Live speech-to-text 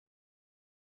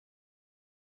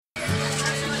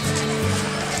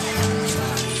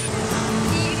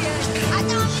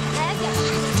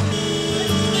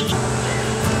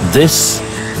This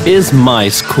is my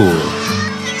school.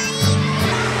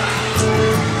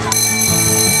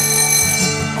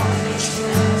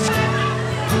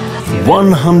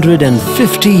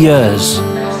 "150 years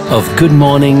of good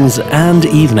mornings and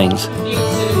evenings,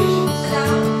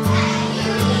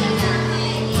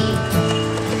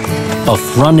 of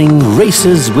running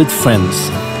races with friends,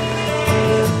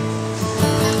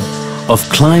 of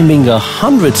climbing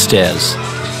 100 stairs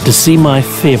to see my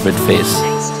favorite face,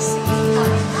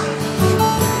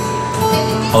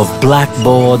 of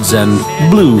blackboards and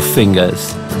blue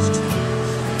fingers,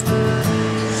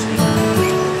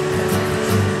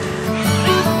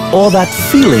 or that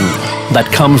feeling that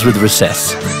comes with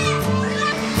recess.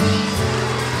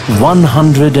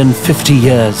 150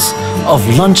 years of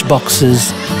lunch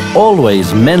boxes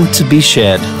always meant to be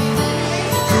shared.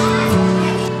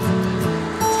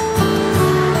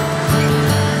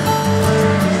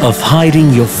 Of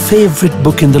hiding your favorite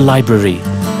book in the library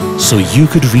so you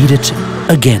could read it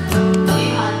again.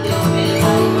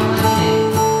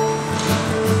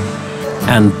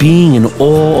 And being in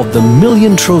awe of the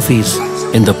million trophies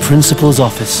in the principal's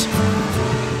office.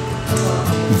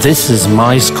 This is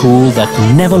my school that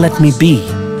never let me be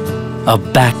a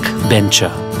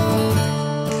backbencher.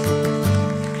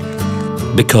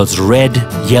 Because red,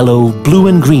 yellow, blue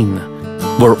and green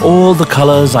were all the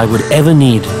colors I would ever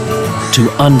need to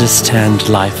understand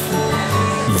life.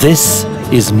 This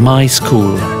is my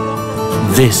school.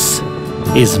 This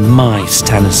is my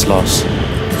Stanislaus.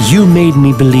 You made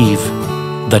me believe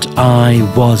that I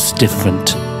was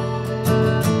different.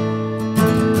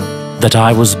 That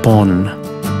I was born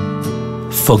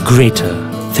for greater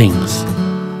things.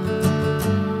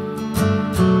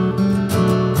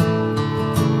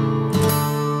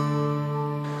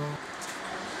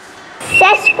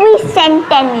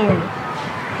 Sesquicentenary.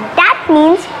 That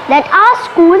means that our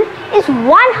school is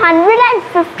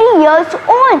 150 years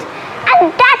old,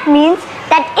 and that means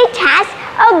that it has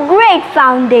a great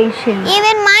foundation.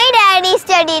 Even my daddy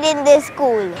studied in this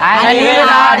school. And even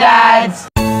our dads.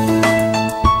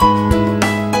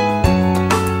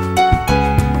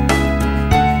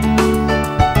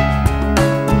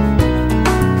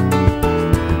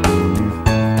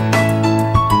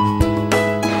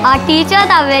 Our teachers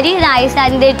are very nice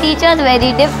and they teach us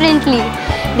very differently.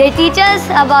 They teach us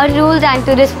about rules and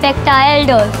to respect our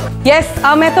elders. Yes,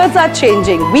 our methods are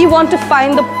changing. We want to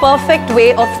find the perfect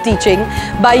way of teaching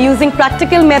by using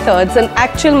practical methods and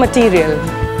actual material.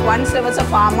 Once there was a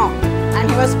farmer and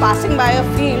he was passing by a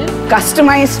field.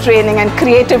 Customized training and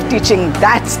creative teaching,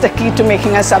 that's the key to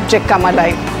making a subject come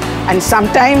alive. And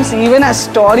sometimes even a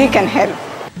story can help.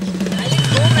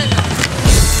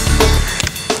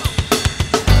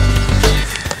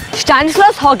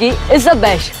 Stanislaus hockey is the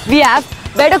best. We have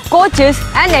better coaches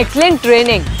and excellent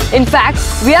training. In fact,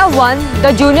 we have won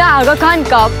the Junior Aga Khan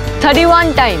Cup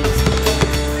 31 times.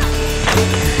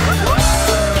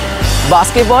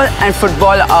 Basketball and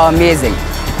football are amazing.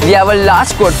 We have a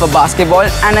large court for basketball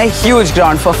and a huge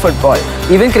ground for football.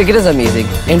 Even cricket is amazing.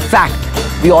 In fact,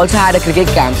 we also had a cricket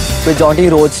camp with Johnny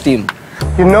Rhodes' team.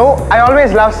 You know, I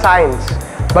always loved science,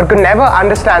 but could never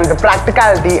understand the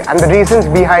practicality and the reasons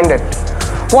behind it.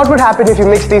 What would happen if you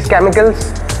mix these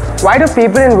chemicals? Why do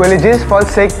people in villages fall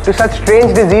sick to such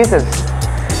strange diseases?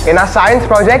 In our science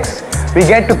projects, we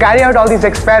get to carry out all these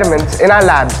experiments in our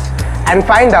labs and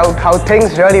find out how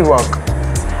things really work.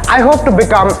 I hope to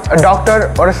become a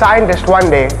doctor or a scientist one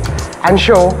day and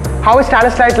show how a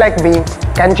Stanislaus like me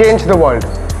can change the world.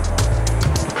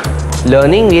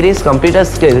 Learning various computer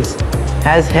skills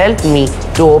has helped me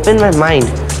to open my mind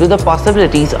to the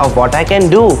possibilities of what I can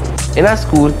do. In our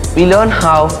school, we learn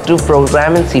how to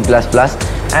program in C++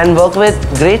 and work with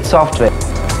great software.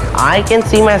 I can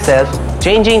see myself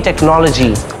changing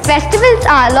technology. Festivals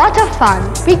are a lot of fun.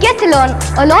 We get to learn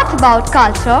a lot about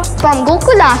culture, from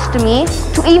Gokulashtami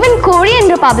to even Korean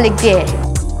Republic Day.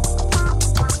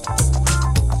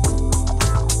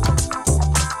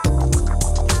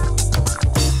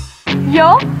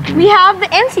 Here we have the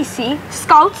NCC,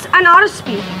 Scouts and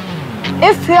RSP.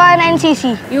 If you are an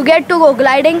NCC, you get to go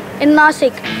gliding in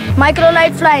Nasik,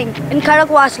 microlight flying in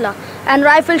Khadakwasla, and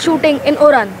rifle shooting in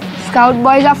Uran. Scout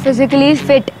boys are physically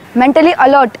fit, mentally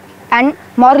alert, and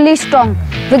morally strong,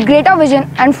 with greater vision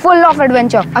and full of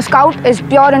adventure. A scout is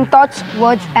pure in thoughts,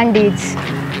 words, and deeds.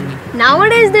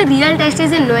 Nowadays, the real test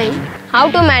is in knowing how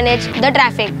to manage the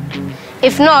traffic.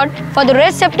 If not, for the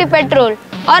road safety patrol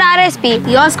or RSP,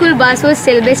 your school bus will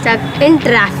still be stuck in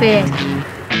traffic.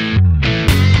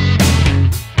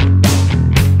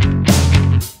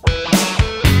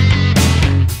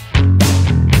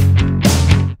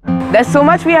 There's so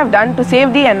much we have done to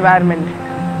save the environment.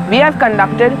 We have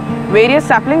conducted various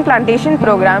sapling plantation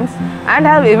programs and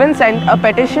have even sent a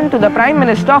petition to the Prime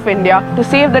Minister of India to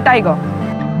save the tiger.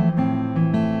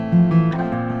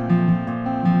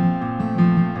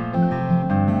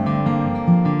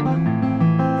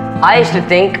 I used to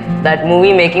think that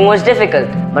movie making was difficult,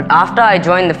 but after I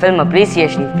joined the Film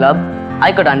Appreciation Club,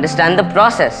 I could understand the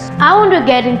process. I want to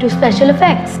get into special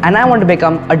effects. And I want to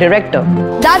become a director.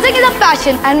 Dancing is a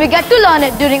passion and we get to learn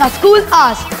it during our school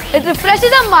hours. It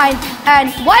refreshes our mind and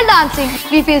while dancing,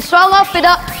 we feel stronger,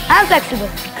 fitter and flexible.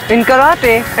 In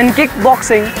karate and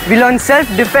kickboxing, we learn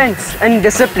self-defense and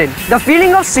discipline. The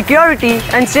feeling of security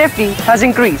and safety has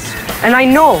increased. And I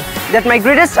know that my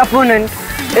greatest opponent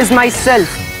is myself.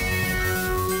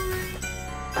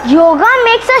 Yoga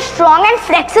makes us strong and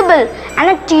flexible,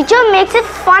 and a teacher makes it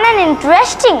fun and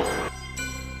interesting.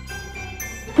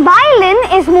 Violin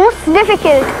is most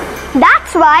difficult.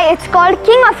 That's why it's called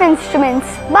King of Instruments.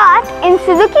 But in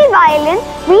Suzuki Violin,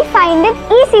 we find it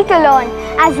easy to learn,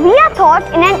 as we are taught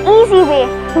in an easy way.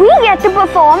 We get to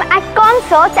perform at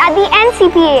concerts at the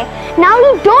NCPA. Now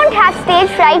we don't have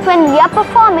stage fright when we are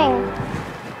performing.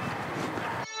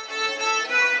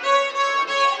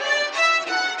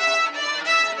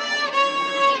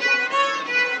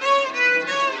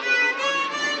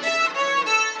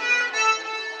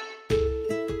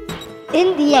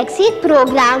 In the Exceed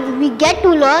program, we get to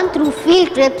learn through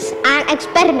field trips and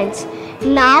experiments.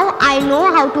 Now I know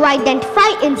how to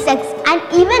identify insects and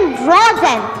even draw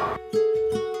them.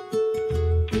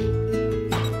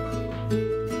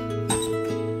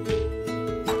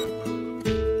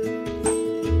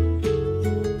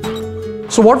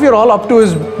 So what we are all up to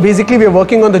is basically we are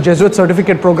working on the Jesuit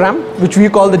certificate program, which we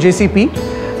call the JCP.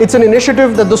 It's an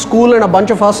initiative that the school and a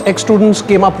bunch of us ex-students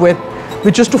came up with,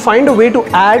 which is to find a way to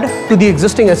add to the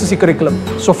existing SSC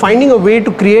curriculum. So finding a way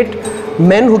to create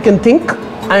men who can think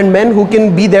and men who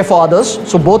can be there for others.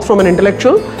 So both from an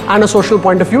intellectual and a social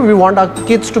point of view, we want our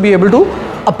kids to be able to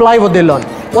apply what they learn.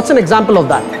 What's an example of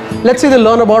that? Let's say they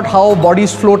learn about how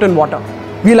bodies float in water.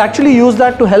 We'll actually use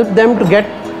that to help them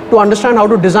to understand how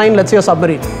to design, let's say, a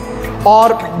submarine. Or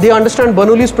they understand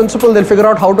Bernoulli's principle, they'll figure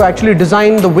out how to actually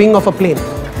design the wing of a plane.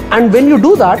 And when you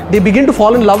do that, they begin to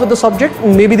fall in love with the subject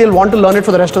and maybe they'll want to learn it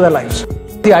for the rest of their lives.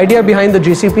 The idea behind the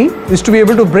JCP is to be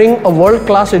able to bring a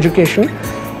world-class education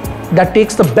that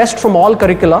takes the best from all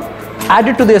curricula, add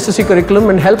it to the SSC curriculum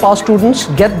and help our students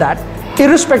get that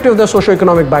irrespective of their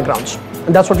socio-economic backgrounds.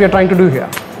 And that's what we are trying to do here.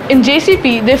 In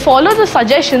JCP, they follow the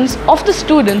suggestions of the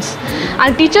students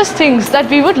and teach us things that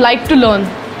we would like to learn.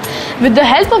 With the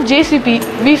help of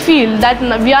JCP, we feel that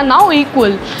we are now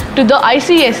equal to the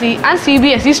ICSE and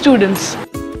CBSE students.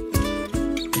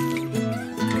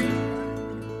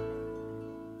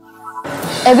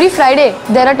 Every Friday,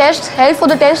 there are tests held for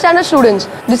the 10th standard students.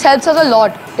 This helps us a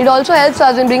lot. It also helps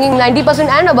us in bringing 90%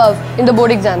 and above in the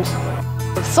board exams.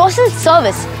 Social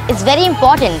service is very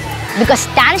important because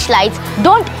Stanislites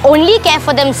don't only care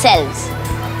for themselves.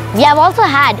 We have also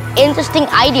had interesting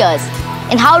ideas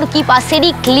in how to keep our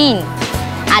city clean.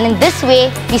 And in this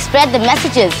way, we spread the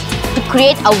messages to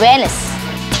create awareness.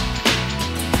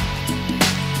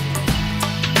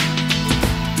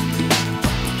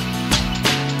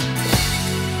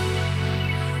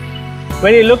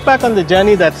 When you look back on the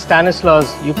journey that's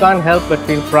Stanislaus, you can't help but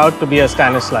feel proud to be a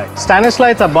Stanislite.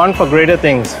 Stanislites are born for greater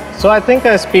things. So I think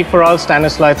I speak for all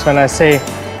Stanislites when I say,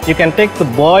 you can take the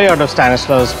boy out of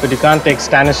Stanislaus, but you can't take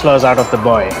Stanislaus out of the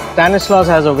boy. Stanislaus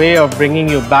has a way of bringing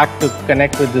you back to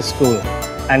connect with the school.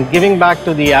 And giving back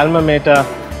to the alma mater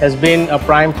has been a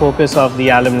prime focus of the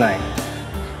alumni.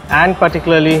 And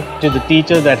particularly to the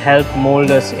teachers that helped mold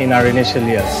us in our initial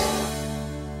years.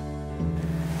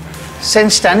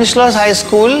 St. Stanislaus High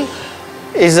School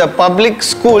is a public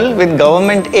school with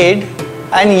government aid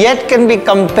and yet can be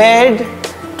compared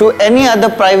to any other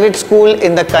private school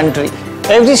in the country.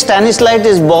 Every Stanislite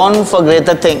is born for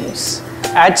greater things.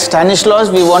 At Stanislaus,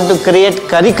 we want to create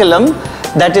curriculum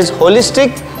that is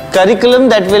holistic, curriculum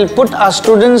that will put our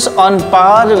students on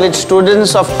par with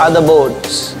students of other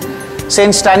boards.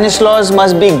 St. Stanislaus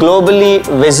must be globally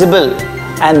visible,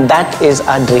 and that is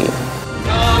our dream.